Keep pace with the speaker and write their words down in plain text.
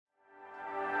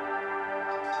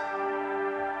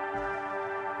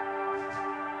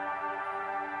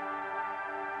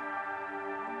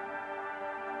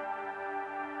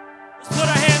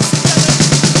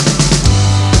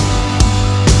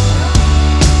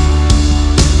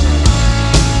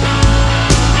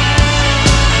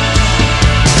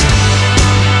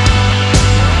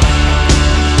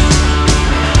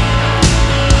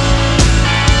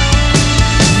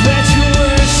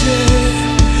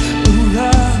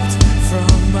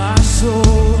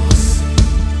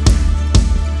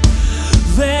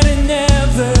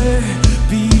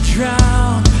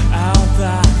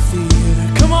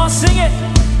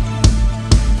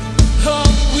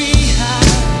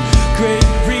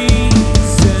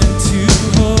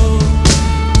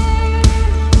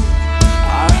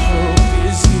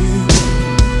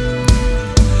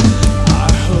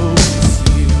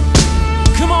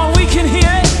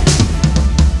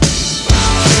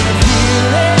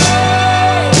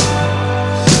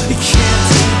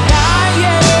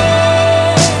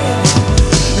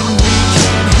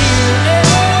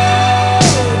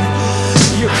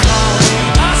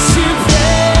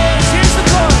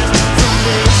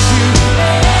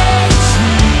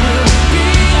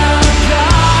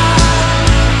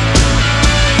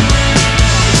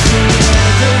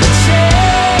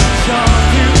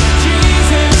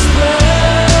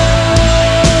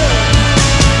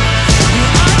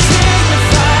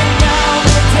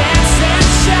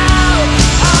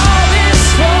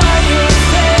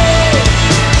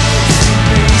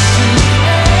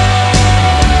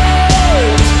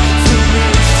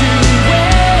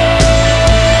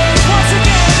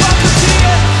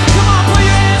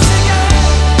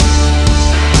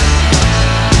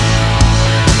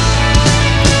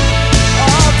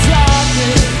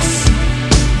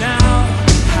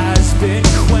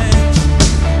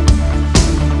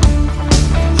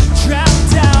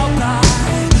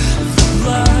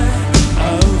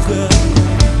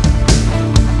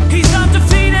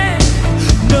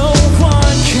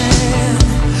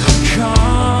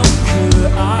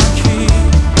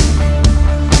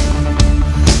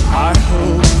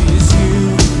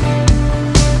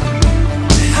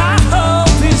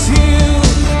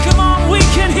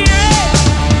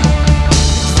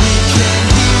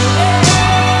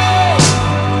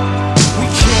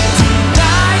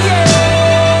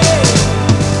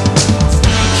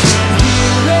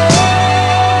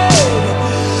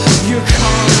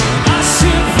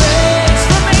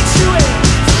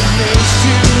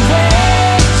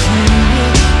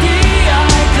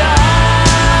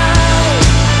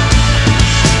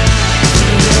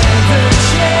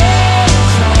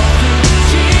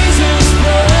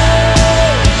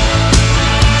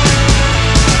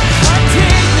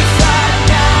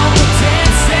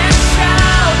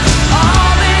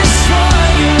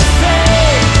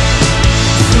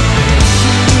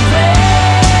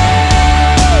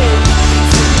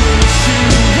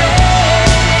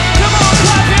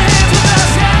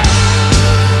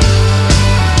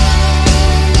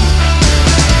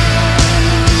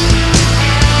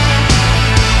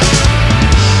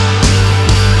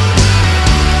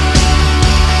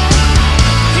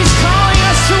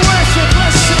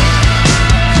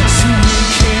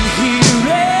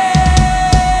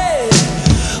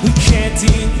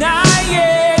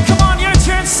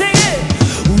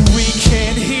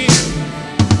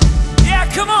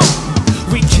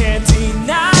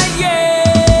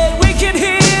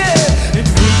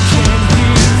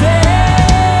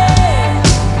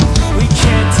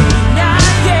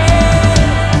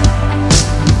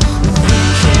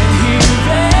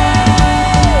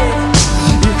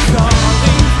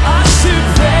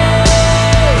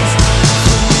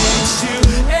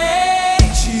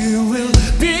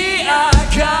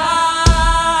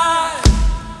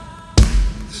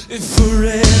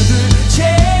Forever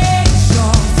changed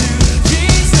all through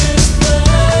Jesus'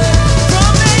 blood.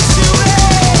 From age to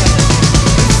age,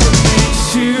 from age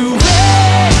to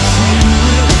age, you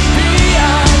will be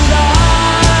our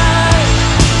God.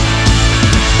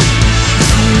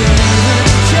 Forever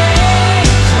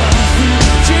changed all through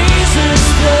Jesus'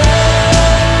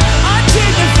 blood.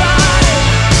 Undignified,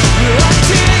 we're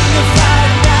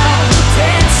undignified now. We'll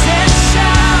dance and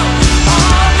shout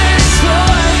on this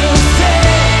royal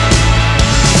thing.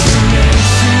 From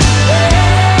age to age,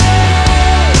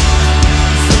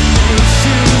 from age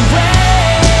to age,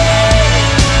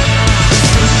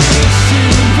 from age to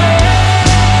age,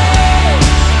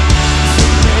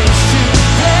 from age to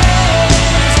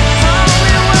age. Oh,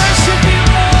 we worship you,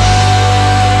 Lord.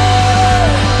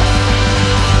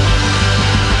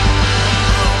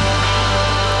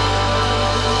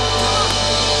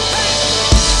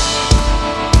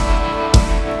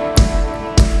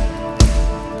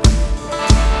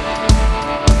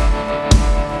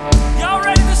 Y'all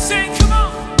ready to sing? Come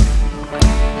on.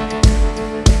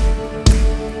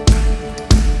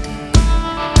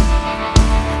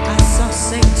 I saw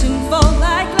Satan fall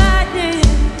like lightning.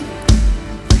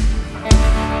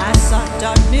 I saw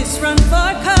darkness run for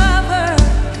cover.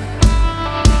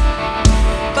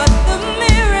 But the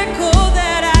miracle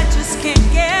that I just can't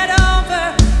get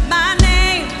over, my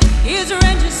name is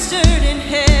registered in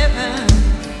heaven.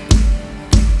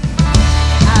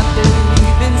 I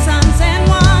believe in signs and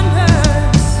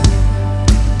wonders.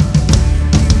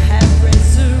 You have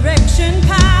resurrection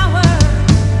power.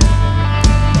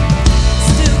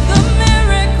 Still the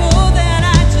miracle that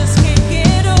I just can't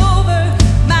get over,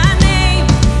 my name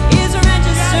is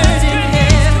registered in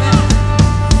heaven.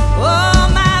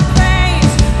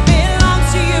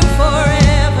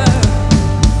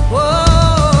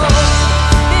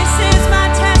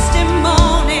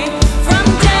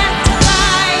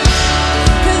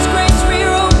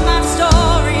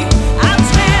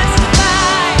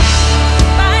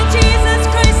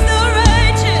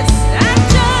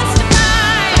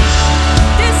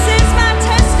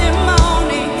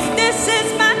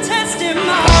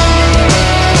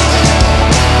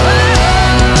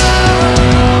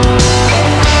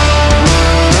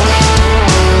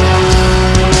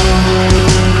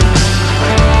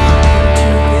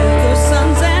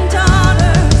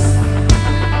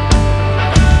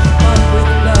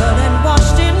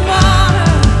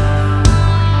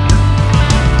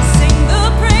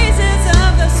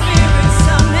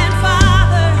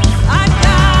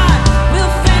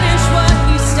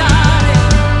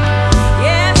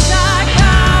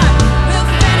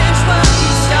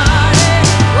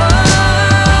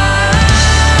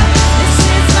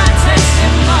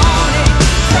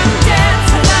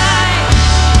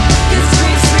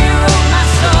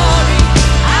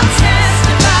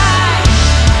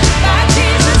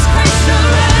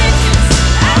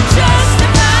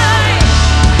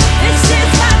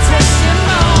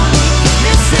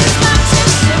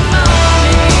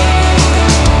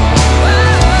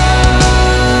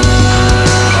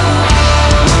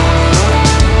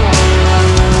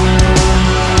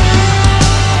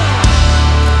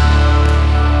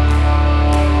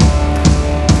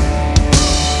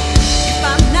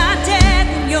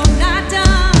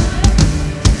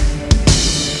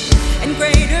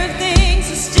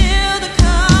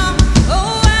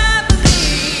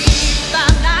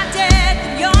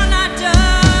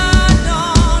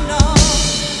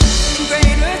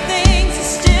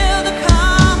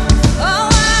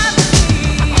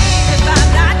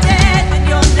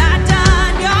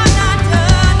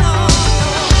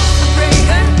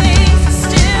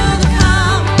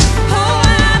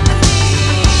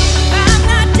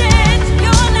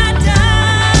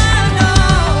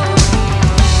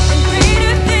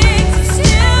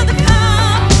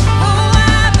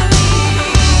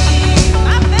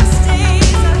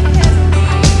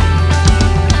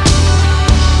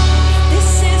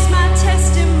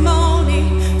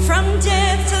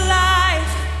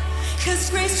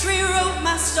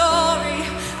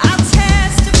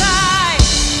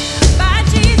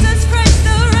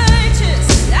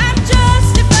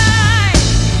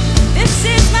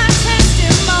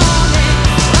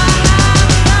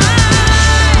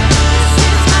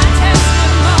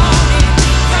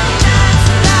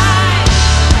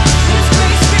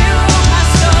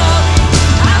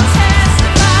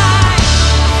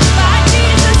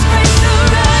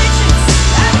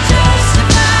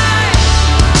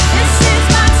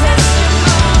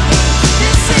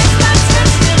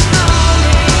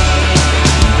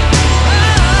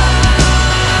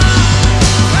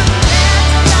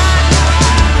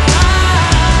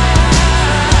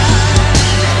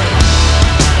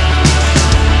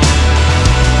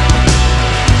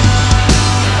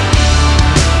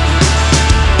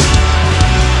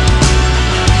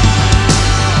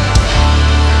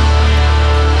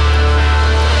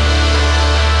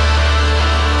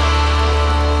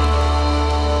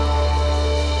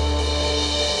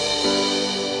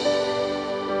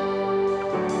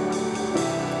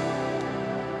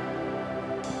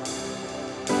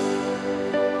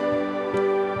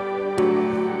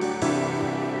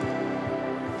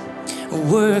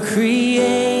 Were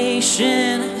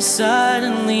creation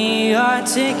suddenly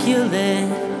articulate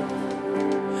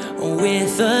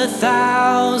with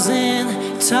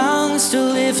 1,000 tongues to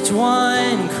lift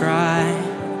one cry?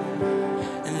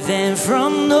 And then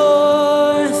from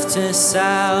north to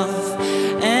south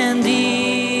and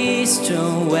east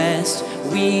to west,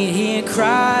 we hear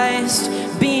Christ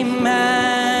be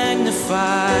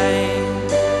magnified.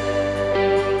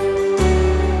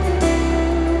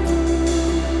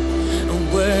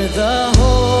 Were the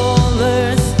whole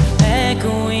earth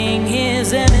echoing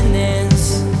his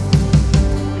eminence,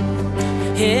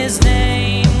 his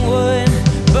name would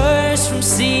burst from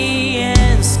sea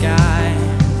and sky.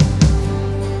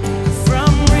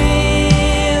 From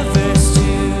rivers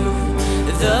to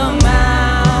the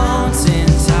mountain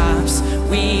tops,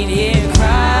 we'd hear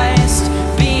Christ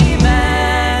be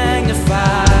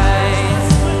magnified.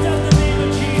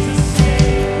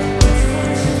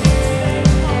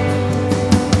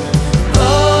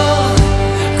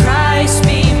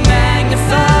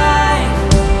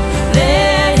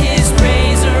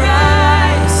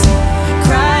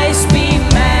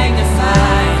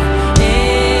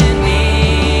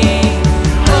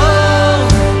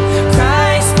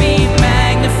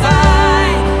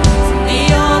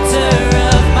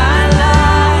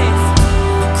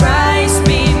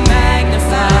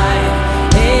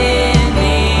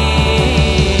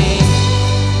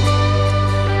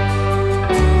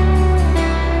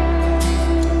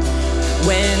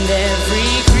 When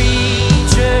every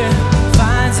creature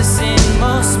finds its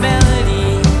inmost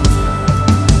melody,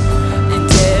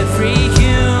 and every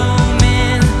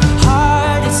human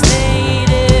heart its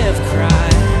native cry,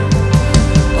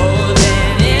 oh,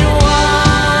 then in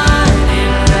one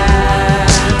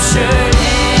enraptured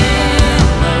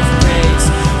hymn of praise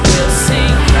we'll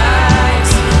sing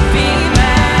Christ be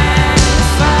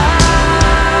magnified.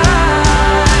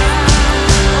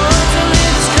 Oh, to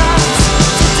live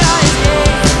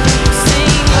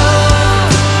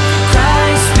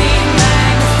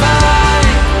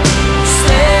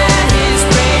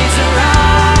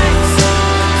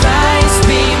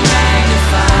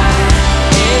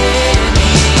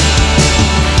Christ, to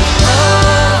die is gain.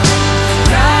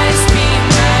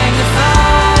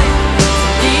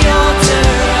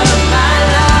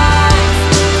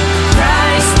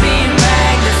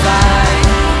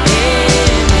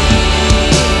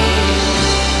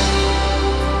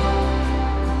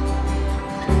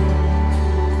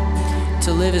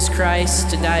 To live is Christ,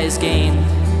 to die is gain.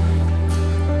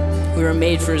 We were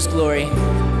made for his glory.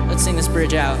 Let's sing this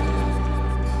bridge out.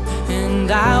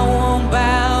 And I won't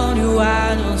bow to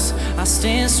idols, I'll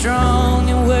stand strong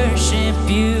and worship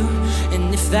you.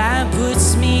 And if that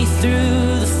puts me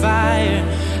through the fire,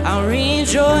 I'll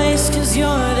rejoice 'cause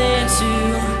you're there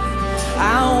too.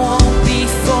 I won't be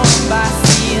formed by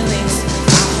feelings, I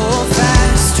hold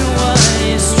fast to what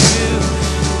is true.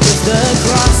 If the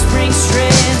cross brings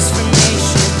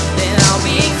transformation, then I'll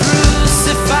be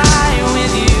crucified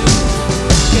with you.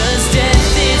 'Cause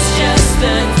death is just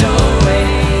the doorway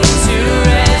to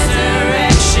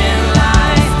resurrection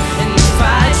life. And if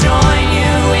I join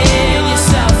you in your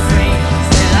suffering,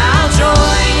 then I'll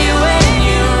join you when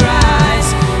you rise.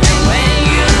 And when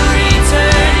you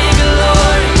return in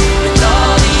glory with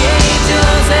all the angels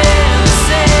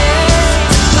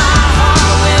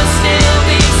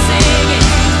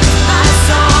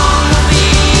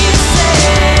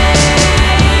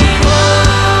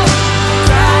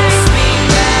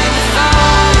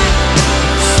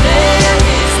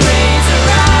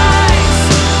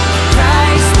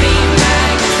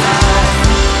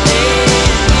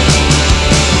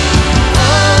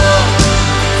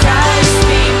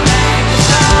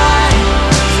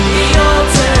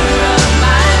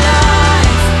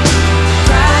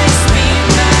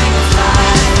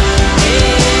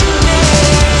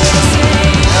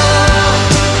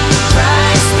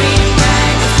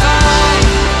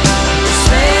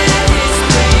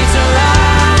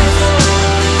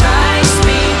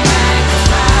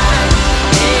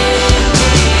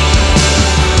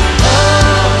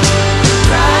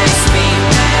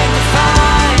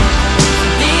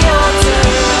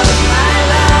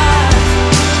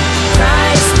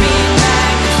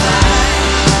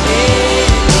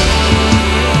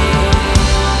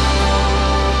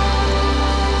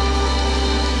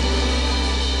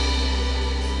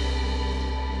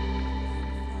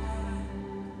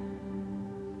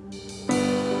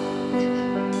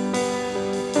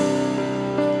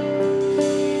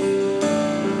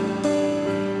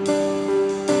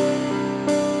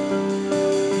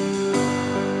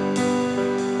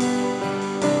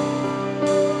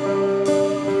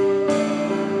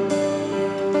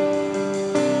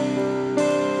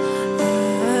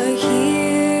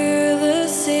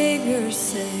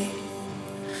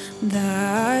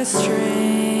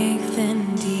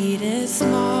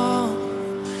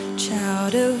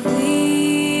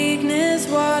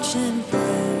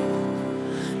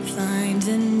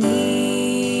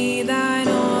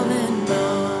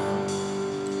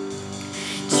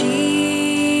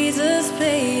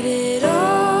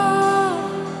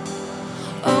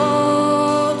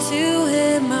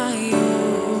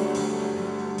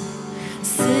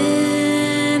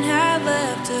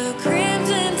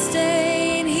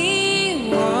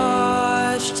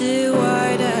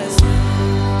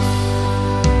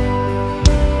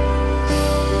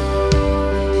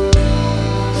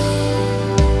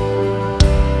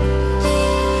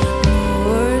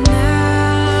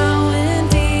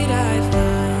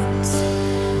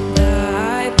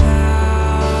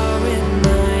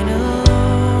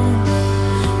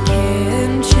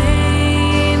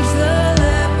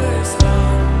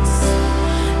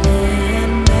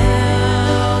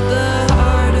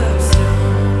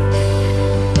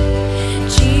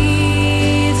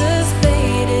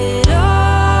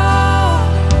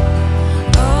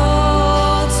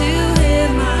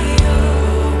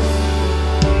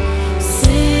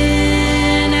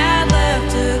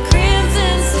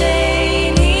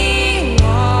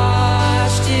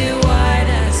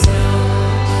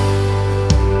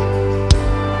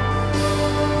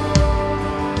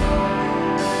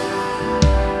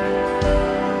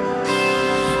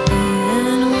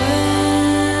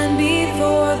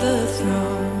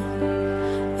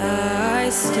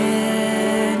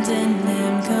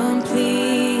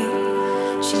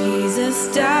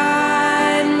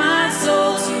died my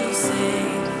soul to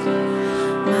save.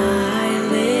 My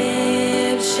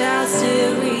lips shall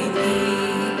still repeat.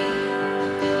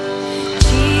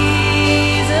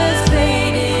 Jesus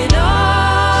paid it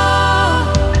all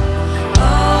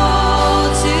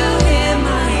to him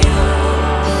I owe.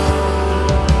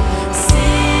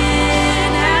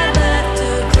 Sin had left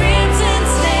a crimson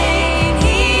stain.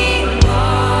 He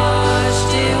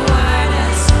washed it white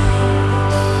as snow.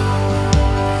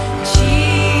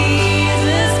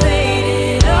 Jesus paid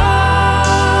it all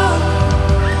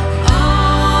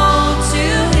to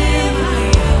him I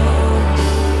owe.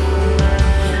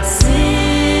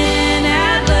 Sin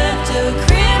had left a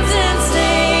crimson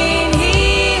stain. He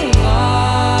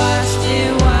washed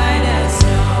it white as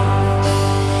snow.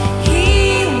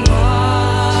 He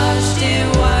washed it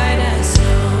white as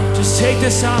snow. Just take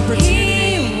this opportunity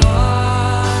He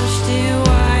washed it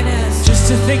white as snow. just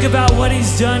to think about what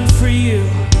he's done for you.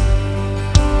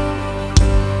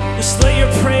 Just let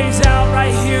your praise out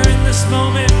right here in this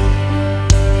moment.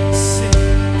 Sing.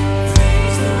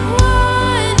 Praise the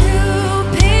one who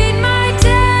paid my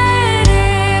debt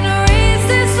and raised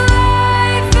this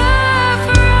life up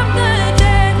from the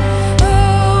dead.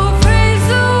 Oh, praise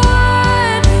the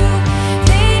one who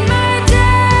paid my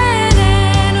debt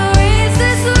and raised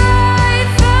this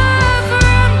life up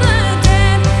from the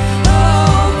dead.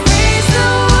 Oh, praise the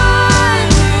one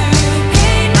who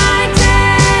paid my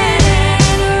debt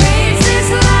and raised this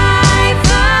life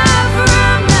up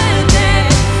from the dead.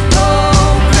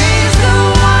 Oh, praise the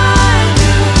one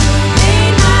who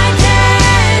paid my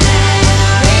debt and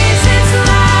raised his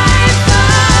life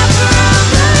up from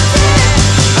the dead.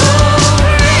 Oh,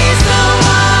 praise the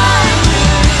one who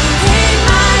paid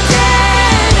my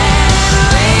debt and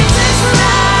raised his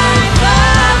life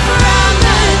up from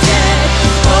the dead.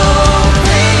 Oh,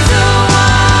 praise the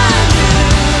one who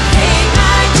paid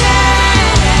my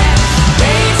debt and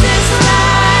raised his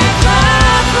life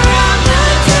up from the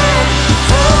dead. Oh, praise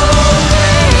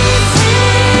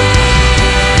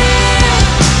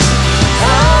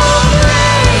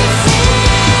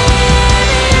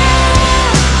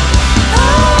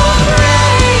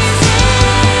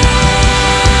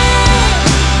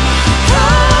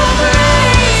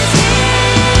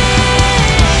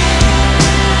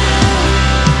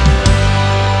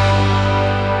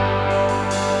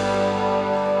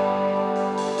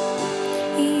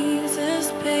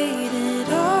Jesus paid it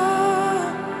all.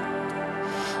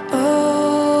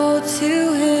 Oh,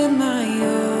 to him I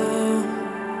owe.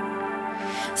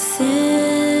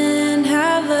 Sin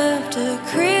had left a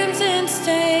crimson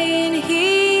stain.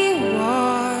 He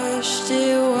washed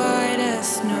it white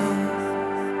as snow.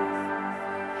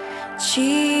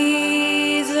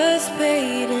 Jesus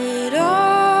paid it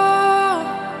all.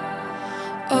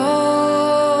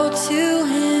 Oh, to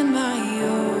him I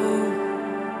owe.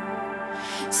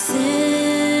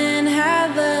 Sin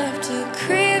had left a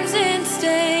crimson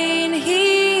stain.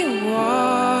 He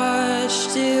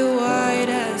washed it white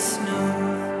as snow.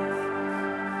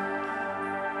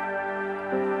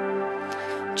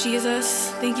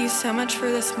 Jesus, thank you so much for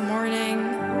this morning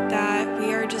that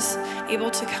we are just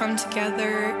able to come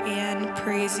together and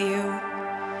praise you.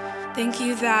 Thank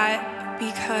you that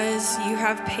because you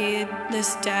have paid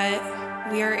this debt,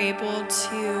 we are able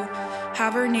to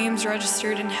have our names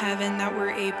registered in heaven, that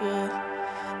we're able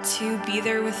to be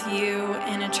there with you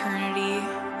in eternity.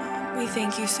 We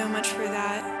thank you so much for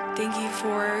that. Thank you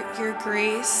for your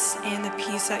grace and the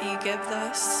peace that you give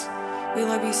us. We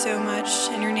love you so much.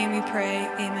 In your name we pray.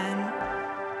 Amen.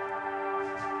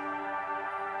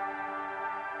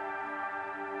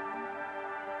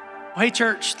 Well, hey,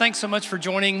 church, thanks so much for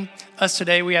joining us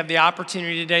today. We have the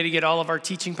opportunity today to get all of our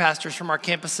teaching pastors from our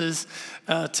campuses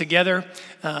together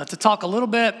to talk a little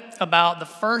bit about the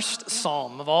first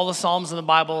psalm of all the psalms in the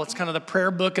Bible. It's kind of the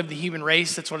prayer book of the human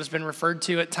race. That's what it's been referred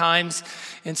to at times.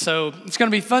 And so it's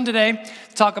going to be fun today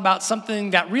to talk about something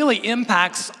that really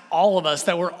impacts all of us,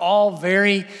 that we're all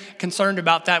very concerned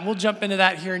about that. And we'll jump into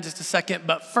that here in just a second.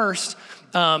 But first,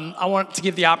 I want to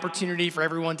give the opportunity for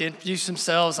everyone to introduce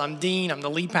themselves. I'm Dean. I'm the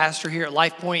lead pastor here at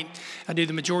Life Point. I do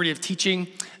the majority of teaching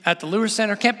at the Lewis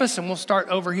Center campus, and we'll start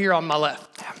over here on my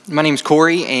left. My name's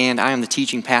Corey, and I am the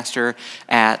teaching pastor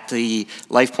at the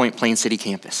Life Point Plain City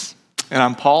campus. And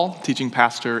I'm Paul, teaching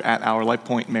pastor at our Life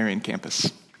Point Marion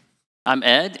campus. I'm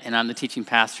Ed, and I'm the teaching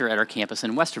pastor at our campus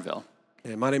in Westerville.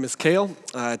 And my name is Cale.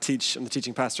 I'm the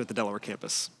teaching pastor at the Delaware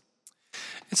campus.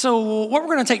 And so what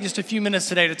we're going to take just a few minutes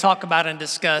today to talk about and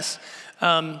discuss,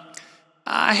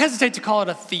 I hesitate to call it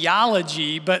a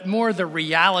theology, but more the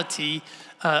reality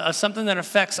of something that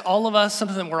affects all of us,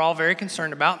 something that we're all very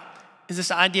concerned about, is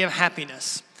this idea of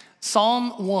happiness.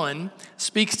 Psalm 1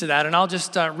 speaks to that, and I'll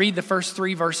just read the first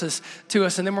 3 verses to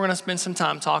us, and then we're going to spend some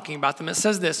time talking about them. It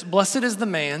says this: "Blessed is the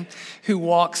man who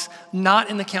walks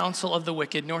not in the counsel of the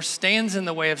wicked, nor stands in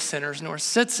the way of sinners, nor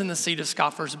sits in the seat of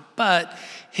scoffers, but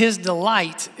his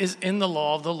delight is in the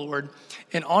law of the Lord,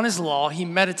 and on his law he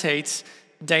meditates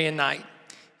day and night.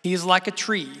 He is like a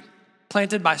tree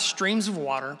planted by streams of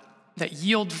water that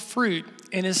yield fruit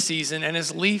in his season, and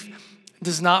his leaf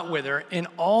does not wither. In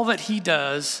all that he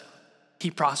does, he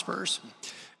prospers."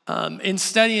 In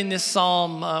studying this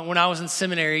psalm, when I was in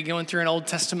seminary going through an Old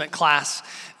Testament class,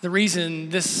 the reason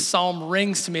this psalm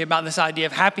rings to me about this idea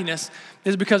of happiness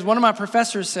is because one of my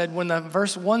professors said when the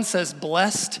verse 1 says,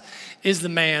 "Blessed is the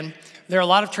man," there are a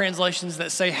lot of translations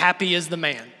that say, "Happy is the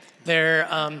man."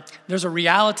 There's a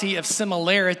reality of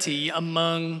similarity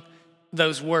among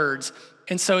those words.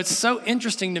 And so it's so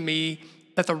interesting to me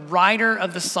that the writer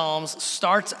of the Psalms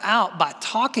starts out by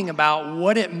talking about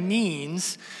what it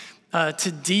means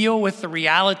to deal with the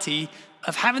reality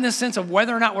of having this sense of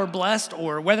whether or not we're blessed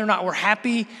or whether or not we're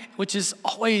happy, which is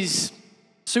always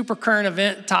super current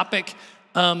event topic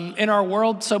in our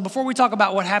world. So before we talk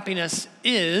about what happiness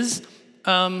is,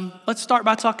 let's start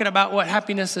by talking about what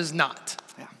happiness is not.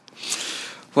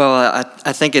 Well,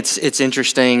 I think it's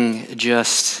interesting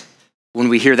just when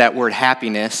we hear that word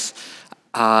happiness,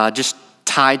 just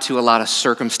tied to a lot of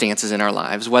circumstances in our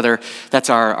lives, whether that's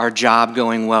our job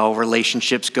going well,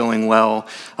 relationships going well,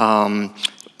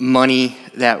 money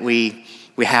that we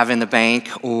have in the bank,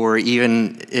 or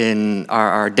even in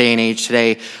our day and age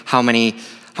today, how many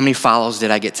follows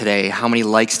did I get today? How many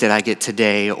likes did I get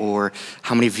today? Or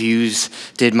how many views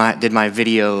did my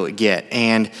video get?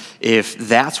 And if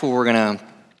that's what we're gonna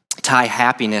tie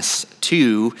happiness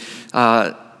to,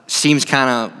 seems kind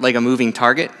of like a moving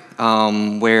target,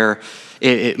 where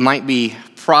it might be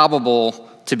probable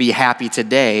to be happy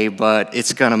today, but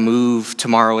it's gonna move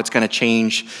tomorrow, it's gonna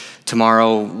change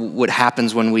tomorrow. What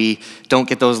happens when we don't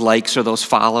get those likes or those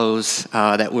follows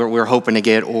that we're hoping to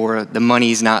get, or the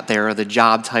money's not there, or the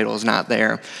job title's not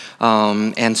there.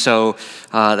 And so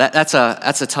that's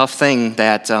a tough thing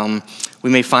that we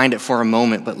may find it for a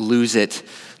moment, but lose it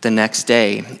the next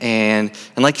day. And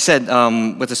like you said,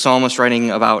 with the psalmist writing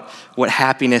about what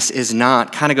happiness is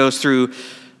not, kind of goes through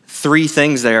 3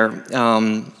 things there.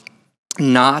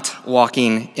 Not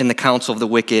walking in the counsel of the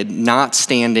wicked, not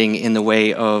standing in the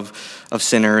way of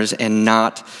sinners, and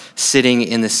not sitting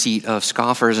in the seat of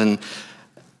scoffers. And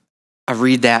I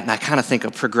read that and I kind of think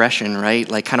of progression, right?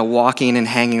 Like kind of walking and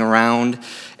hanging around,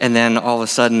 and then all of a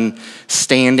sudden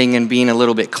standing and being a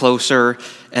little bit closer,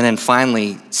 and then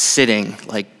finally sitting.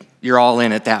 Like you're all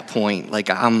in at that point. Like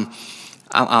I'm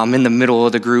in the middle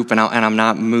of the group and I'm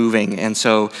not moving. And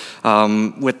so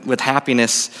with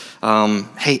happiness,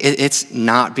 hey, it's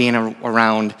not being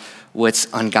around what's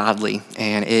ungodly,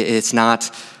 and it's not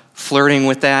flirting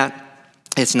with that.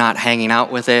 It's not hanging out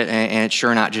with it, and it's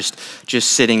sure not just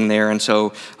sitting there. And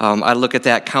so I look at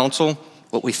that counsel,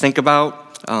 what we think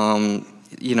about, the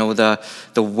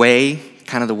way,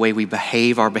 kind of the way we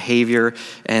behave, our behavior,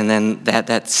 and then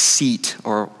that seat,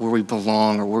 or where we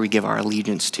belong, or where we give our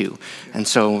allegiance to. And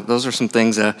so those are some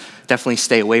things to definitely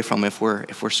stay away from if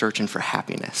we're searching for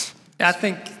happiness. Yeah, I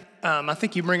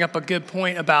think you bring up a good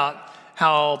point about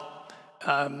how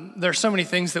there's so many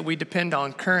things that we depend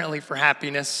on currently for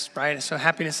happiness, right? So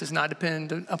happiness is not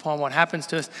dependent upon what happens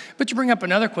to us. But you bring up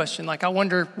another question, like I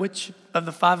wonder which of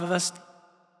the 5 of us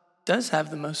does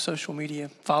have the most social media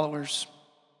followers?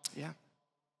 Yeah.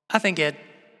 I think Ed.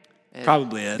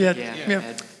 Probably Ed. Yeah.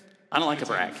 Ed. I don't like to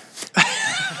brag.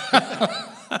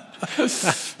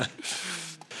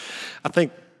 I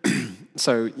think,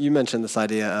 so you mentioned this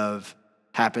idea of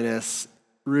happiness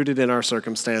rooted in our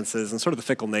circumstances and sort of the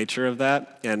fickle nature of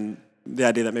that, and the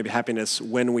idea that maybe happiness,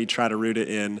 when we try to root it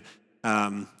in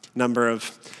number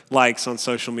of likes on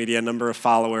social media, number of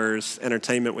followers,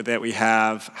 entertainment that we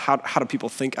have, how do people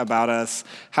think about us,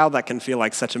 how that can feel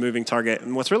like such a moving target.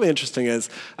 And what's really interesting is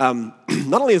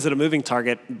not only is it a moving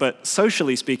target, but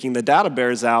socially speaking, the data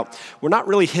bears out we're not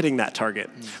really hitting that target,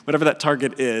 whatever that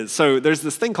target is. So there's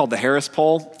this thing called the Harris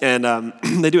Poll, and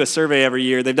they do a survey every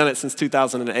year. They've done it since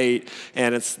 2008,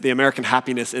 and it's the American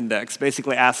Happiness Index,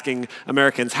 basically asking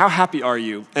Americans, how happy are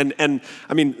you? And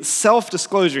I mean,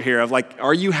 self-disclosure here of like,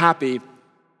 are you happy?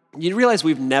 You realize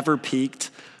we've never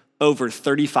peaked over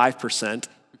 35%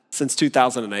 since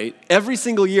 2008. Every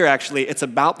single year, actually, it's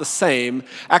about the same.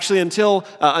 Actually, until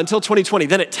 2020,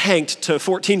 then it tanked to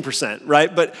 14%,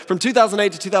 right? But from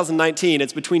 2008 to 2019,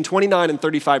 it's between 29 and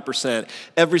 35%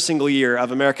 every single year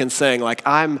of Americans saying, like,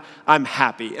 I'm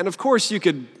happy. And of course, you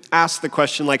could ask the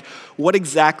question, like, what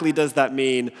exactly does that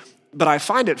mean but I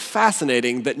find it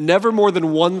fascinating that never more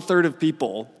than 1/3 of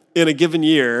people in a given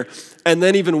year, and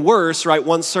then even worse, right,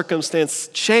 once circumstance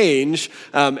change,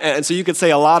 and so you could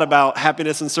say a lot about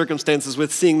happiness and circumstances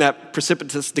with seeing that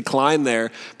precipitous decline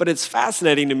there, but it's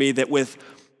fascinating to me that with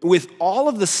all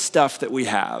of the stuff that we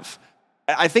have,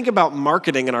 I think about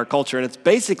marketing in our culture, and it's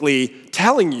basically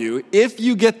telling you, if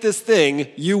you get this thing,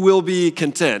 you will be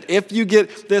content. If you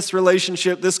get this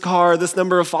relationship, this car, this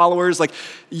number of followers, like,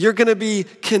 you're gonna be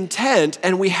content,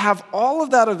 and we have all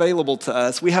of that available to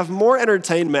us. We have more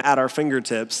entertainment at our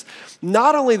fingertips,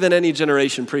 not only than any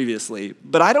generation previously,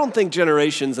 but I don't think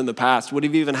generations in the past would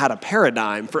have even had a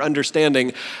paradigm for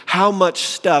understanding how much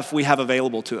stuff we have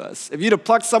available to us. If you'd have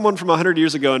plucked someone from 100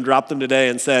 years ago and dropped them today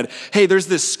and said, hey, there's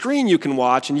this screen you can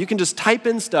watch, and you can just type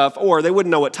in stuff, or they wouldn't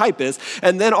know what type is,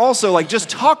 and then also like just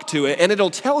talk to it, and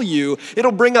it'll tell you,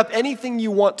 it'll bring up anything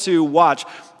you want to watch.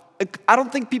 I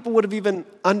don't think people would have even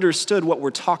understood what we're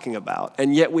talking about,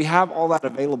 and yet we have all that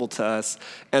available to us,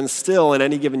 and still in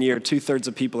any given year, 2/3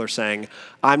 of people are saying,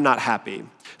 I'm not happy.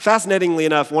 Fascinatingly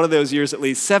enough, one of those years at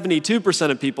least,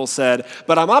 72% of people said,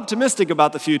 but I'm optimistic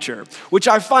about the future, which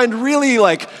I find really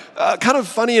like kind of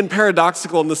funny and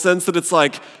paradoxical in the sense that it's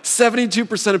like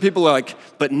 72% of people are like,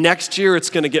 but next year it's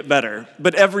gonna get better,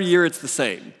 but every year it's the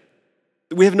same.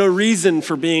 We have no reason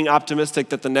for being optimistic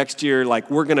that the next year, like,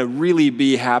 we're gonna really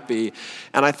be happy.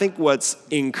 And I think what's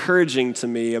encouraging to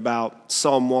me about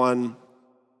Psalm 1,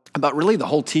 about really the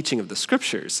whole teaching of the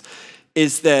scriptures,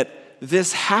 is that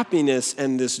this happiness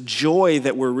and this joy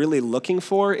that we're really looking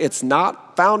for, it's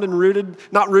not found and rooted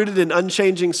in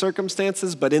unchanging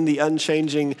circumstances, but in the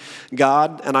unchanging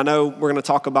God. And I know we're gonna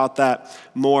talk about that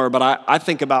more, but I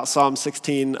think about Psalm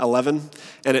 16:11,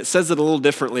 and it says it a little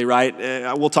differently, right?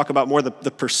 We'll talk about more the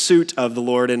pursuit of the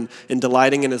Lord and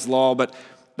delighting in his law, but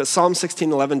Psalm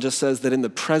 16:11 just says that in the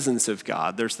presence of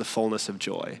God, there's the fullness of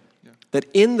joy. That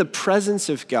in the presence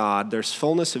of God, there's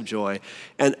fullness of joy,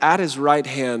 and at his right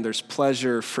hand, there's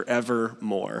pleasure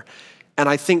forevermore. And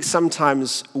I think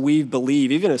sometimes we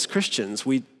believe, even as Christians,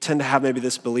 we tend to have maybe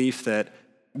this belief that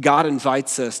God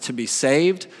invites us to be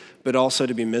saved, but also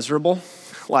to be miserable.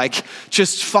 Like,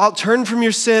 just turn from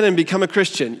your sin and become a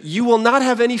Christian. You will not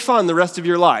have any fun the rest of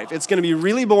your life. It's gonna be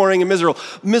really boring and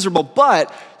miserable,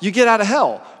 but you get out of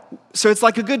hell. So it's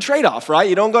like a good trade-off, right?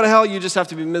 You don't go to hell, you just have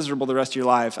to be miserable the rest of your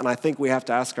life. And I think we have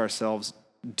to ask ourselves,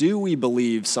 do we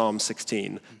believe Psalm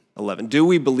 16:11? Do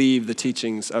we believe the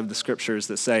teachings of the scriptures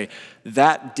that say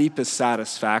that deepest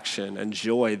satisfaction and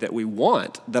joy that we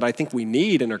want, that I think we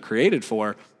need and are created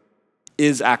for,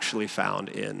 is actually found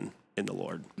in the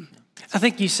Lord? I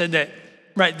think you said that,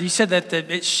 right? You said that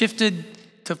it shifted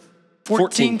to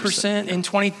 14% in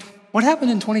 20. What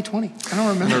happened in 2020? I don't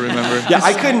remember. Yeah,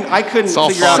 I couldn't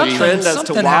figure out a trend as to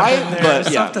Something why,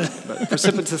 happened there. but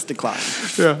precipitous decline.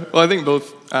 Yeah, well, I think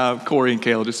both Corey and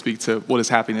Kale just speak to what is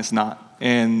happiness not,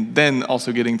 and then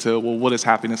also getting to, well, what is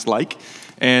happiness like?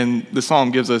 And the psalm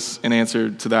gives us an answer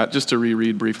to that. Just to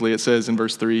reread briefly, it says in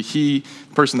verse 3, the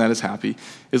person that is happy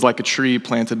is like a tree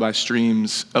planted by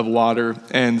streams of water.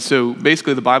 And so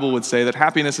basically the Bible would say that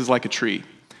happiness is like a tree.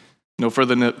 No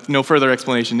further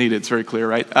explanation needed. It's very clear,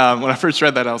 right? When I first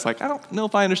read that, I was like, I don't know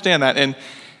if I understand that. And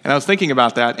I was thinking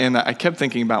about that, and I kept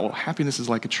thinking about, well, happiness is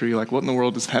like a tree. Like, what in the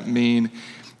world does that mean?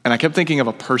 And I kept thinking of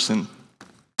a person.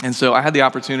 And so I had the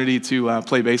opportunity to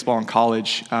play baseball in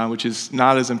college, which is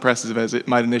not as impressive as it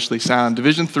might initially sound.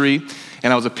 Division III,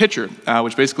 and I was a pitcher,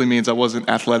 which basically means I wasn't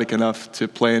athletic enough to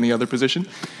play any other position.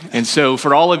 And so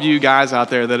for all of you guys out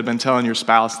there that have been telling your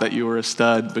spouse that you were a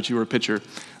stud, but you were a pitcher,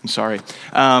 I'm sorry.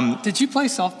 Did you play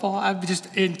softball? I'm just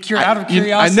out of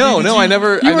curiosity. I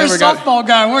never You were a softball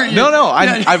guy, weren't you? No,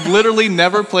 I've literally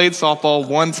never played softball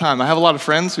one time. I have a lot of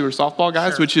friends who are softball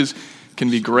guys, which can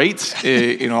be great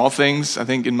in all things, I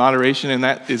think, in moderation, and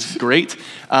that is great.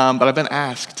 But I've been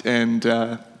asked, and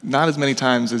not as many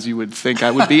times as you would think I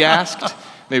would be asked.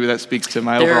 Maybe that speaks to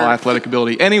my overall athletic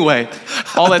ability. Anyway,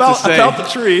 all that to say about the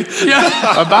tree.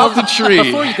 About the tree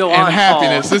Before you go and on,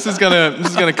 happiness. Paul. This is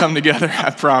gonna come together. I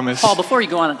promise. Paul, before you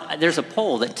go on, there's a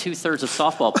poll that 2/3 of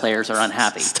softball players are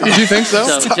unhappy. Did you think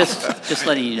so? So just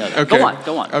letting you know that. Okay.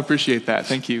 Go on. I appreciate that.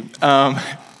 Thank you.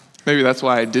 Maybe that's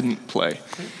why I didn't play.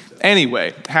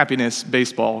 Anyway, happiness,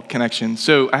 baseball connection.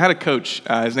 So I had a coach.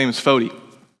 His name is Fody.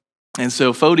 And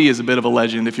so Fody is a bit of a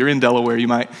legend. If you're in Delaware, you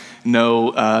might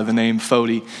know the name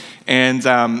Fody. And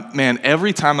man,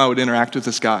 every time I would interact with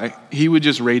this guy, he would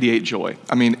just radiate joy.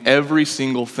 I mean, every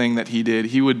single thing that he did,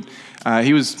 he was, I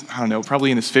don't know,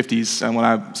 probably in his 50s. And when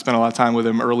I spent a lot of time with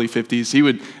him, early 50s, he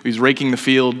was raking the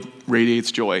field,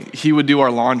 radiates joy. He would do our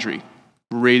laundry,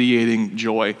 radiating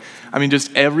joy. I mean,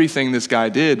 just everything this guy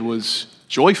did was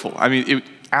joyful. I mean,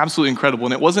 absolutely incredible.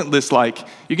 And it wasn't this like,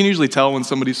 you can usually tell when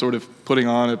somebody's sort of putting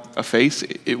on a face.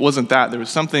 It wasn't that. There was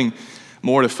something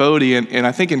more to Fody. And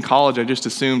I think in college, I just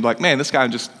assumed like, man, this guy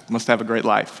just must have a great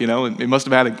life, and he must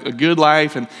have had a good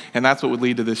life. And that's what would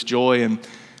lead to this joy. And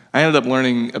I ended up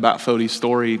learning about Fody's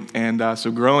story. And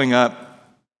so growing up,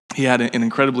 he had an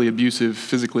incredibly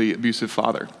physically abusive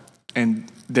father.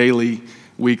 And daily,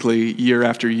 weekly, year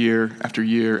after year, after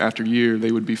year after year,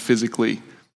 they would be physically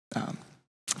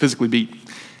beat.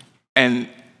 And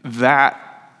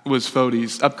that was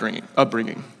Fody's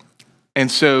upbringing.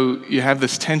 And so you have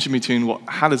this tension between, well,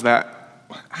 how do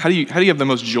you have the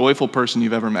most joyful person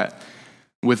you've ever met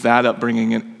with that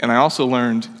upbringing? And I also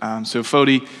learned, so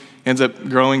Fody ends up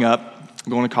growing up,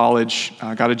 going to college,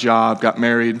 got a job, got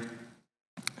married.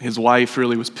 His wife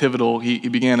really was pivotal. He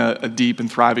began a deep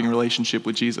and thriving relationship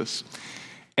with Jesus.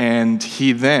 And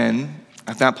he then,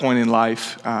 at that point in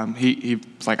life, he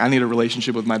was like, I need a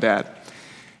relationship with my dad.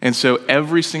 And so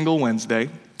every single Wednesday,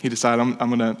 he decided,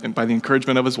 I'm going to, and by the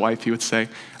encouragement of his wife, he would say,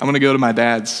 I'm going to go to my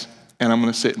dad's and I'm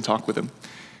going to sit and talk with him.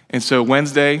 And so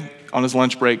Wednesday, on his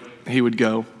lunch break, he would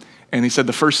go. And he said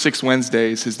the first 6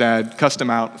 Wednesdays, his dad cussed him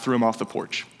out, threw him off the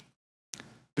porch.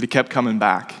 But he kept coming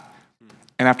back.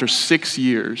 And after 6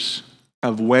 years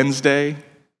of Wednesday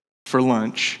for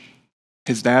lunch,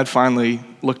 his dad finally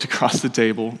looked across the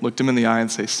table, looked him in the eye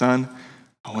and said, son,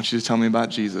 I want you to tell me about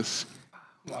Jesus.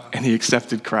 Wow. And he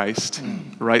accepted Christ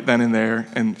right then and there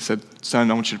and said,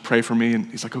 son, I want you to pray for me. And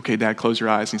he's like, okay, Dad, close your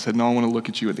eyes. And he said, no, I want to look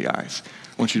at you in the eyes.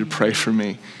 I want you to pray for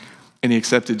me. And he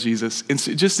accepted Jesus. It's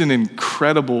just an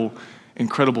incredible,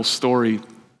 incredible story.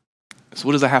 So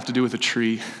what does that have to do with a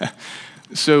tree?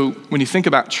 So when you think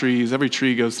about trees, every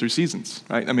tree goes through seasons,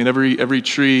 right? I mean, every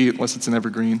tree, unless it's an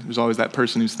evergreen, there's always that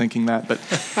person who's thinking that, but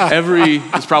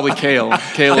it's probably Kale.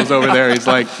 Kale is over there. He's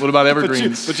like, what about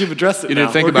evergreens? But you've addressed it. You didn't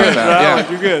now. think We're about good. that. No, Yeah.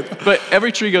 you're good. But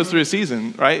every tree goes through a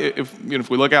season, right? If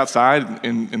we look outside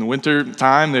in the winter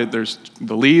time, there's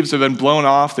the leaves have been blown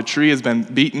off, the tree has been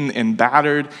beaten and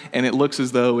battered, and it looks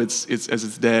as though it's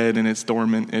dead and it's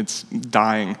dormant, it's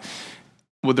dying.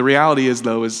 What the reality is,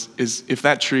 though, is if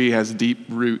that tree has deep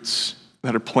roots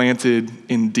that are planted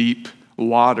in deep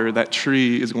water, that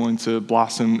tree is going to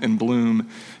blossom and bloom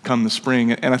come the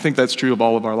spring. And I think that's true of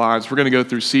all of our lives. We're going to go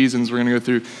through seasons. We're going to go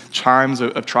through times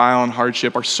of trial and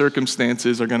hardship. Our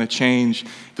circumstances are going to change.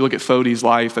 If you look at Fody's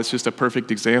life, that's just a perfect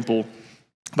example.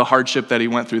 The hardship that he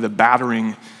went through, the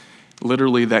battering,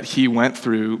 literally, that he went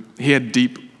through, he had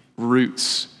deep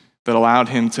roots that allowed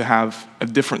him to have a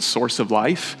different source of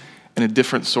life and a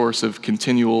different source of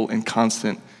continual and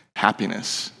constant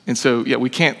happiness. And so, we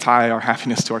can't tie our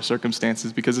happiness to our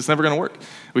circumstances because it's never going to work.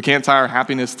 We can't tie our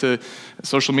happiness to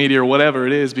social media or whatever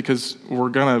it is because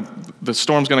the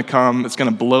storm's going to come, it's going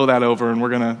to blow that over, and we're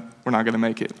not going to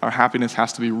make it. Our happiness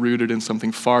has to be rooted in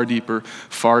something far deeper,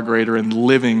 far greater, and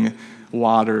living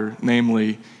water,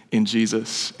 namely in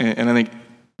Jesus. And I think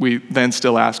we then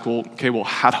still ask, well,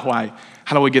 how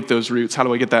do I get those roots? How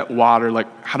do I get that water?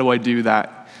 Like, how do I do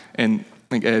that? And I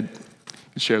think Ed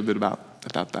can share a bit about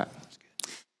that.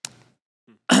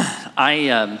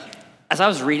 As I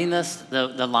was reading this,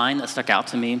 the line that stuck out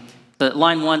to me, the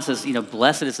line 1 says,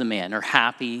 blessed is the man, or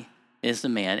happy is the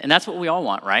man. And that's what we all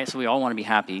want, right? So we all want to be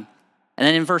happy. And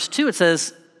then in verse 2, it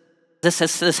says,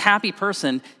 this happy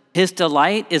person, his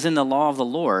delight is in the law of the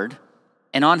Lord,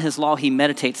 and on his law he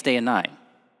meditates day and night.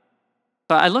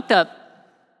 So I looked up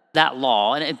that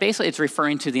law, and it's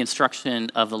referring to the instruction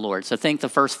of the Lord. So think the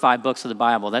first 5 books of the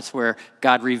Bible. That's where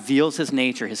God reveals his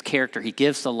nature, his character. He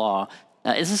gives the law.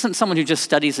 This isn't someone who just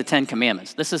studies the 10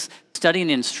 Commandments. This is studying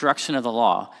the instruction of the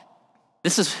law.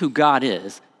 This is who God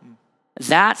is.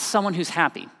 That's someone who's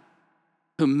happy,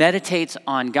 who meditates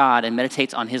on God and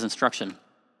meditates on his instruction.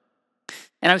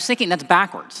 And I was thinking that's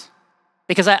backwards,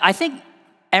 because I think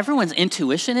everyone's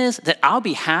intuition is that I'll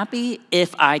be happy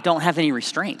if I don't have any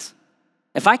restraints.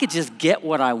 If I could just get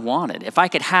what I wanted, if I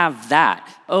could have that.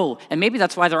 Oh, and maybe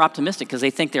that's why they're optimistic, because they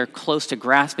think they're close to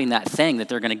grasping that thing that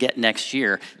they're going to get next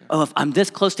year. Oh, if I'm this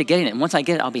close to getting it, and once I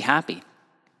get it, I'll be happy.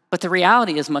 But the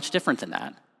reality is much different than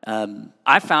that.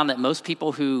 I've found that most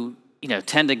people who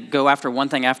tend to go after one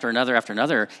thing after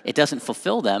another, it doesn't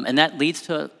fulfill them, and that leads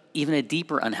to even a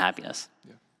deeper unhappiness.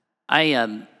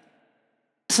 Yeah.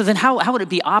 So then how would it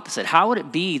be opposite? How would it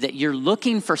be that you're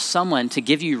looking for someone to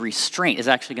give you restraint is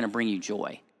actually going to bring you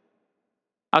joy?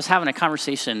 I was having a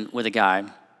conversation with a guy.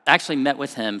 I actually met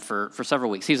with him for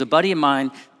several weeks. He was a buddy of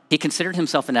mine. He considered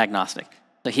himself an agnostic.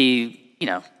 So he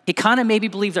kind of maybe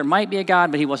believed there might be a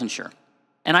God, but he wasn't sure.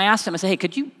 And I asked him, I said, hey,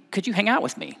 could you hang out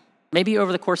with me? Maybe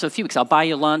over the course of a few weeks, I'll buy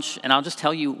you lunch and I'll just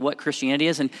tell you what Christianity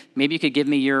is, and maybe you could give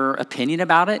me your opinion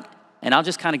about it. and I'll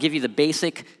just kind of give you the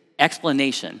basic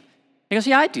explanation. He goes,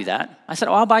 yeah, I'd do that. I said,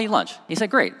 oh, I'll buy you lunch. He said,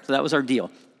 great. So that was our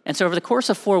deal. And so over the course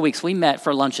of 4 weeks, we met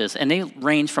for lunches, and they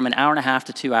ranged from an hour and a half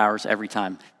to 2 hours every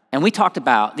time. And we talked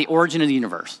about the origin of the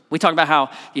universe. We talked about how,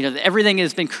 everything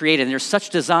has been created, and there's such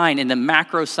design in the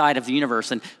macro side of the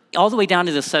universe, and all the way down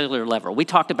to the cellular level. We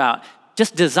talked about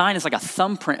just design is like a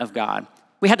thumbprint of God.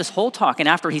 We had this whole talk, and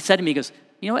after he said to me, he goes,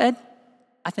 Ed,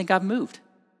 I think I've moved.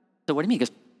 So what do you mean? He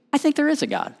goes, I think there is a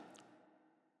God.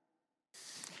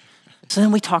 So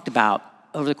then we talked about,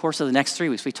 over the course of the next 3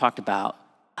 weeks, we talked about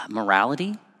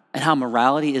morality, and how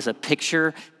morality is a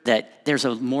picture that there's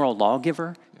a moral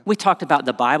lawgiver. We talked about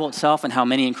the Bible itself and how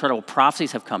many incredible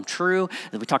prophecies have come true.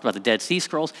 We talked about the Dead Sea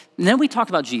Scrolls. And then we talked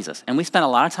about Jesus. And we spent a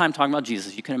lot of time talking about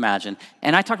Jesus, you can imagine.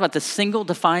 And I talked about the single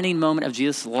defining moment of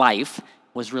Jesus' life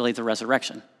was really the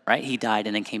resurrection, right? He died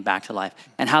and then came back to life.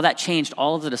 And how that changed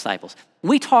all of the disciples.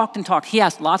 We talked and talked. He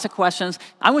asked lots of questions.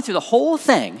 I went through the whole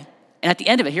thing. And at the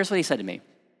end of it, here's what he said to me.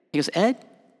 He goes, Ed,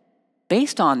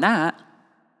 based on that,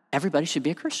 everybody should be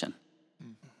a Christian.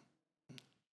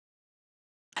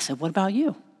 I said, what about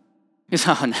you? He goes,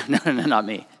 oh, no, not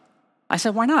me. I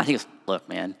said, why not? He goes, look,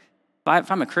 man,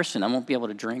 if I'm a Christian, I won't be able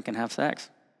to drink and have sex.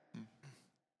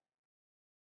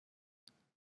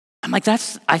 I'm like,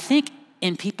 I think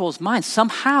in people's minds,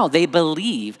 somehow they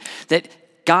believe that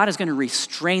God is going to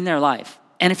restrain their life.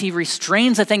 And if he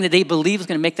restrains the thing that they believe is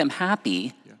going to make them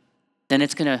happy, then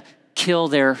it's going to kill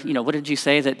their, what did you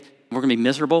say, that we're going to be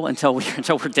miserable until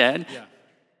we're dead? Yeah.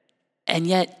 And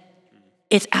yet,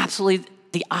 it's absolutely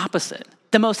the opposite.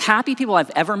 The most happy people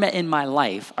I've ever met in my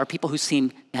life are people who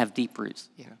seem to have deep roots.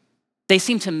 Yeah. They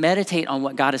seem to meditate on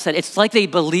what God has said. It's like they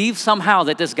believe somehow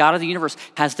that this God of the universe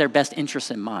has their best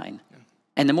interests in mind. Yeah.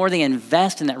 And the more they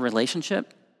invest in that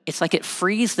relationship, it's like it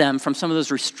frees them from some of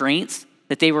those restraints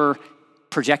that they were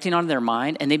projecting onto their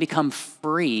mind, and they become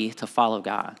free to follow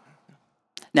God.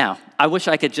 Now, I wish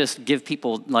I could just give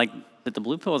people like the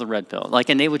blue pill or the red pill,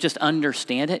 and they would just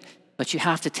understand it, but you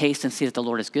have to taste and see that the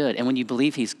Lord is good. And when you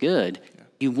believe he's good,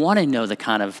 you want to know the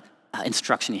kind of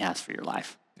instruction he has for your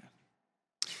life.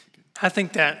 I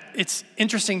think that it's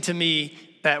interesting to me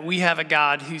that we have a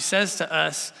God who says to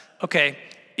us, okay,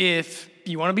 if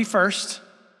you want to be first,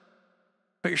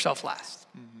 put yourself last,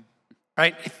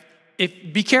 right?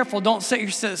 If be careful, don't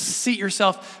seat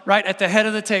yourself right at the head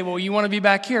of the table. You want to be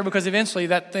back here because eventually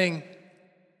that thing.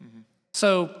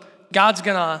 So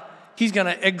he's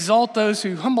gonna exalt those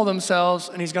who humble themselves,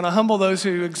 and he's gonna humble those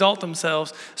who exalt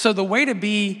themselves. So the way to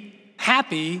be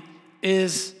happy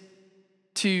is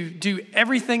to do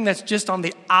everything that's just on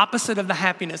the opposite of the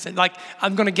happiness. And like,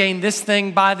 I'm gonna gain this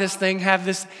thing, buy this thing, have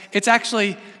this. It's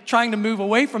actually trying to move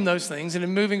away from those things, and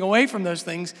in moving away from those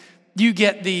things, you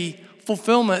get the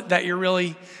fulfillment that you're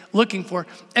really looking for.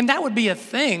 And that would be a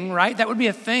thing, right? That would be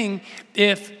a thing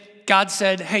if God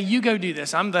said, hey, you go do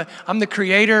this. I'm the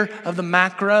creator of the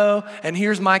macro, and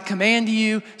here's my command to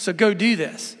you, so go do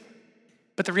this.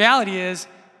 But the reality is,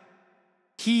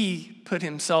 he put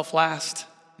himself last.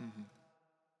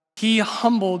 He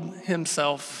humbled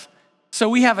himself. So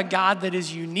we have a God that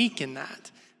is unique in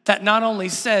that not only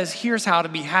says, here's how to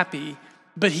be happy,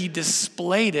 but he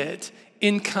displayed it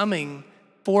in coming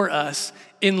for us,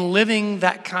 in living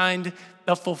that kind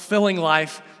of fulfilling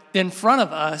life in front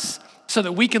of us so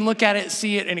that we can look at it,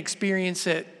 see it, and experience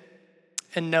it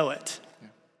and know it. Yeah.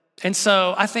 And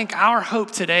so I think our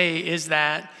hope today is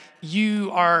that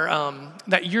you are,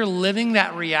 that you're living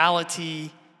that reality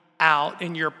out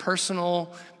in your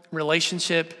personal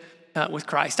relationship with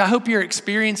Christ. I hope you're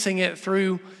experiencing it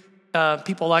through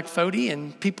people like Fody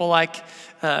and people like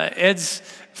Ed's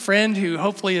friend who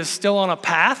hopefully is still on a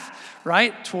path,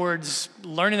 right, towards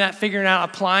learning that, figuring out,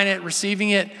 applying it, receiving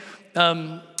it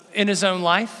in his own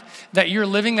life, that you're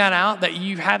living that out, that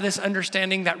you have this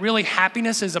understanding that really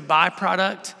happiness is a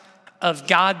byproduct of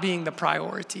God being the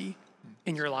priority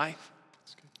in your life.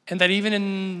 And that even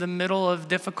in the middle of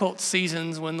difficult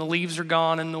seasons when the leaves are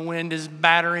gone and the wind is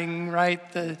battering,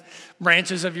 right, the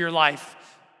branches of your life,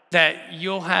 that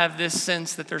you'll have this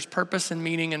sense that there's purpose and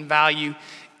meaning and value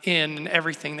in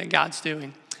everything that God's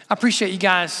doing. I appreciate you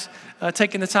guys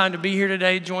taking the time to be here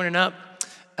today, joining up,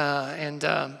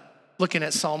 and looking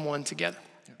at Psalm 1 together.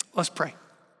 Let's pray.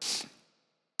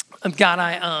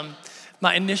 God,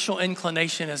 my initial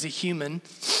inclination as a human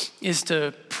is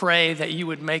to pray that you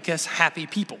would make us happy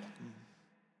people.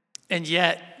 And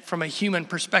yet, from a human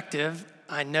perspective,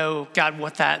 I know, God,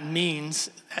 what that means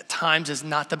at times is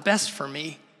not the best for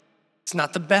me. It's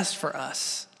not the best for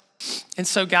us. And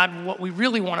so, God, what we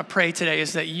really want to pray today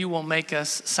is that you will make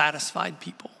us satisfied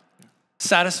people.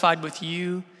 Satisfied with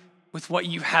you, with what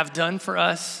you have done for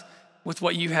us, with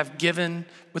what you have given,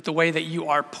 with the way that you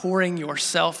are pouring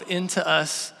yourself into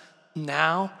us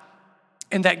now.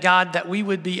 And that, God, that we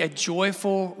would be a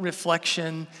joyful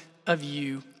reflection of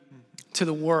you to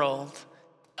the world.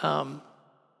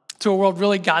 To a world,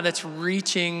 really, God, that's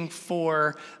reaching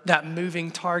for that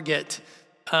moving target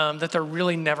that they're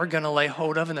really never going to lay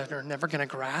hold of and that they're never going to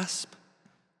grasp.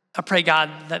 I pray, God,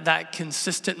 that that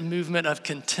consistent movement of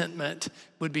contentment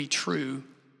would be true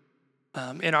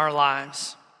in our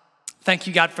lives. Thank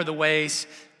you, God, for the ways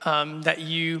that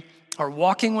you are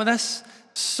walking with us.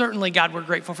 Certainly, God, we're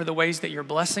grateful for the ways that you're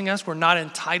blessing us. We're not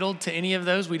entitled to any of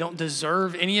those. We don't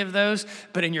deserve any of those,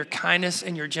 but in your kindness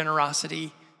and your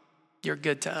generosity, you're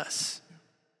good to us.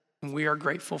 And we are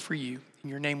grateful for you. In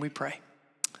your name we pray.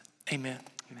 Amen.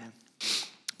 Amen.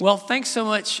 Well, thanks so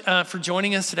much for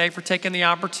joining us today, for taking the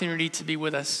opportunity to be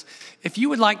with us. If you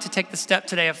would like to take the step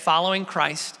today of following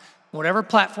Christ, whatever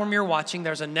platform you're watching,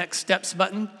 there's a Next Steps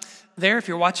button there. If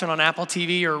you're watching on Apple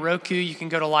TV or Roku, you can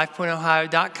go to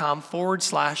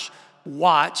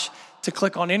lifepointohio.com/watch to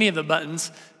click on any of the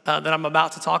buttons that I'm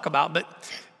about to talk about. But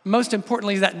most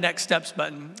importantly is that Next Steps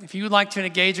button. If you would like to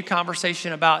engage a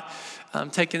conversation about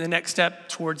taking the next step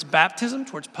towards baptism,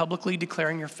 towards publicly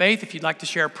declaring your faith, if you'd like to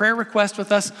share a prayer request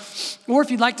with us, or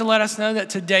if you'd like to let us know that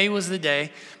today was the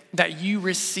day that you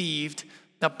received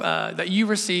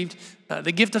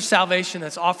the gift of salvation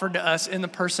that's offered to us in the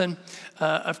person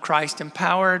of Christ,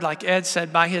 empowered, like Ed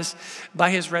said, by his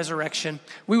resurrection.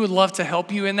 We would love to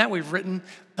help you in that. We've written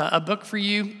a book for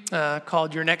you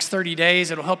called Your Next 30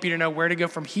 Days. It'll help you to know where to go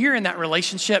from here in that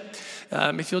relationship.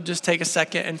 If you'll just take a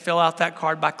second and fill out that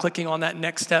card by clicking on that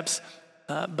Next Steps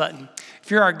button.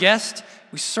 If you're our guest,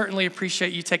 we certainly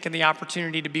appreciate you taking the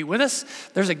opportunity to be with us.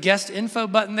 There's a guest info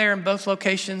button there in both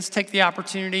locations. Take the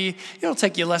opportunity. It'll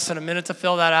take you less than a minute to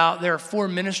fill that out. There are 4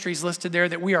 ministries listed there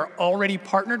that we are already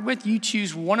partnered with. You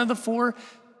choose one of the 4.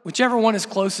 Whichever one is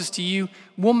closest to you,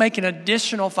 we'll make an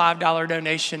additional $5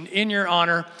 donation in your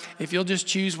honor if you'll just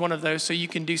choose one of those so you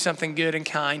can do something good and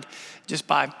kind just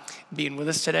by being with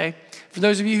us today. For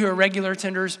those of you who are regular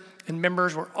attenders and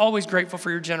members, we're always grateful for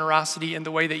your generosity and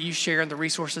the way that you share and the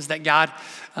resources that God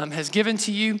has given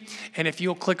to you. And if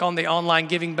you'll click on the online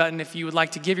giving button, if you would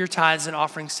like to give your tithes and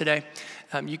offerings today,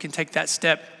 you can take that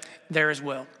step there as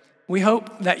well. We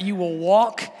hope that you will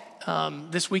walk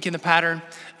this week in the pattern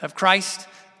of Christ,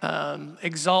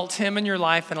 exalt him in your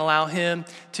life and allow him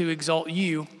to exalt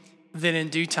you then in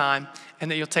due time, and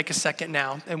that you'll take a second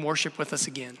now and worship with us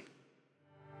again.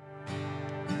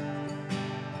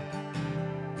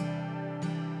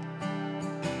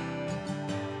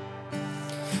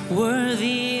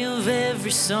 Worthy of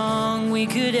every song we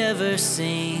could ever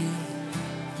sing,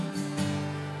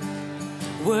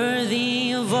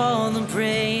 worthy of all the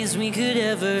praise we could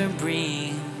ever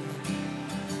bring,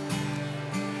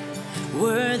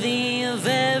 worthy of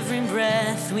every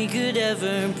breath we could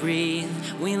ever breathe.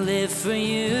 We live for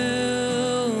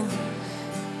you.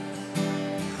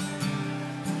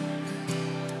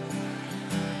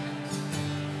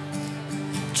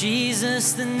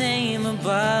 Jesus, the name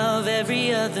above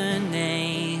every other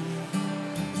name.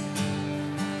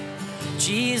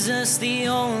 Jesus, the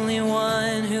only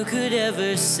one who could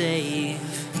ever save.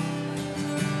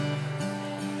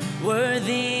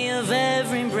 Worthy of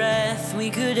every breath we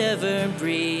could ever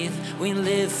breathe. We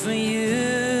live for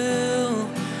you.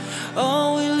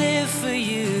 Oh, we live for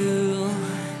you.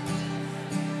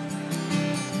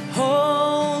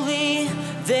 Holy,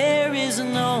 there is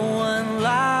no one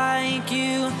like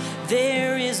you.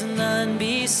 There is none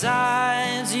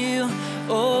besides you.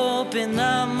 Open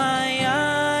up my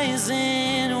eyes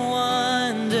in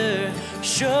wonder.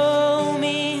 Show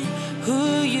me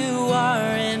who you are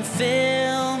and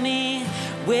fill me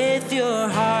with your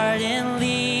heart and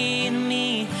lead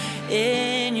me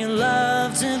in your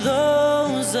love to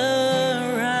those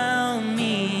around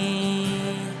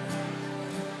me.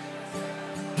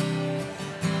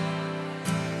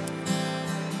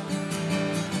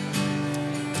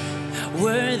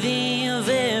 Worthy of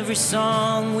every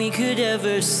song we could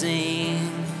ever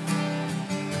sing,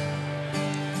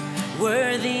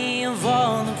 worthy of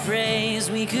all the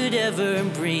praise we could ever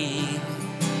bring,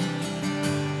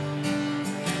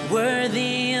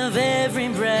 worthy of every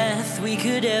breath we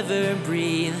could ever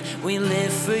breathe. We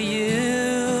live for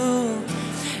you,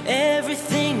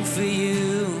 everything for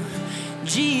you,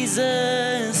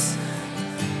 Jesus.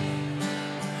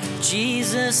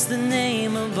 Jesus, the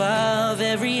name above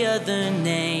every other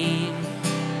name.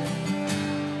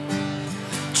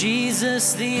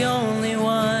 Jesus, the only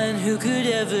one who could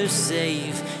ever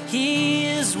save. He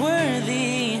is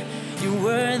worthy. You're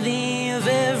worthy of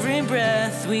every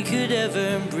breath we could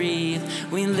ever breathe.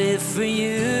 We live for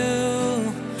you.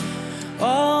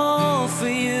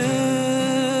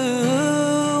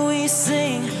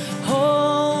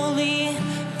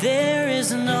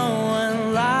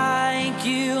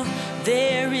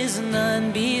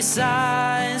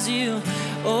 besides you.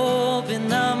 Open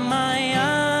up my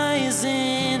eyes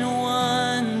in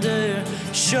wonder.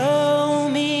 Show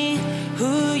me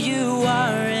who you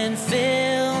are and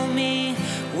fill me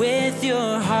with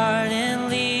your heart and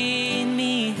lead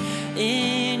me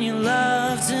in your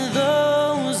love to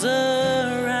those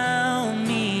around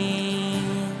me.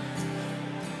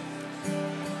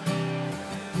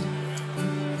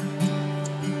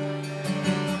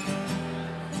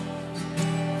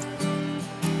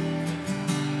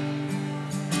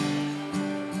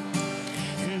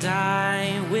 And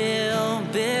I will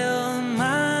build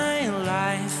my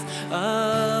life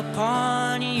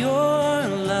upon your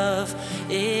love.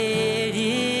 It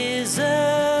is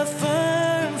a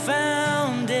firm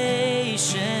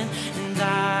foundation, and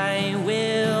I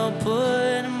will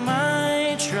put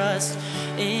my trust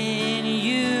in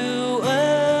you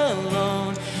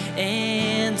alone,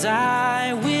 and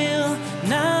I will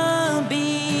not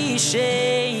be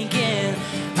shaken.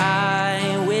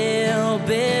 I will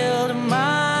build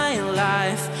my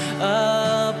life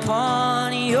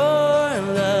upon your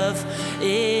love.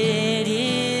 It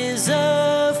is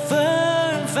a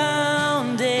firm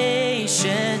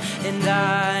foundation, and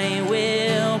I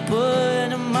will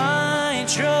put my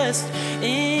trust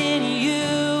in you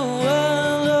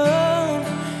alone.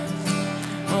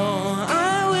 Oh,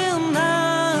 I will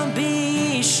not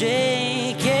be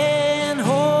shaken.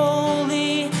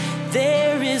 Holy,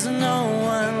 there is no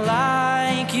one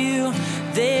like you.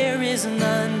 There is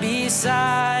none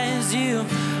besides you.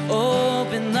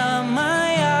 Open up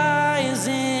my eyes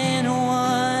in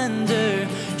wonder.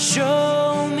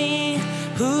 Show me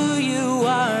who you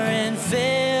are and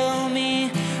fill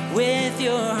me with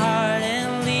your heart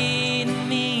and lead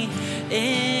me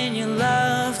in your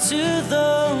love to those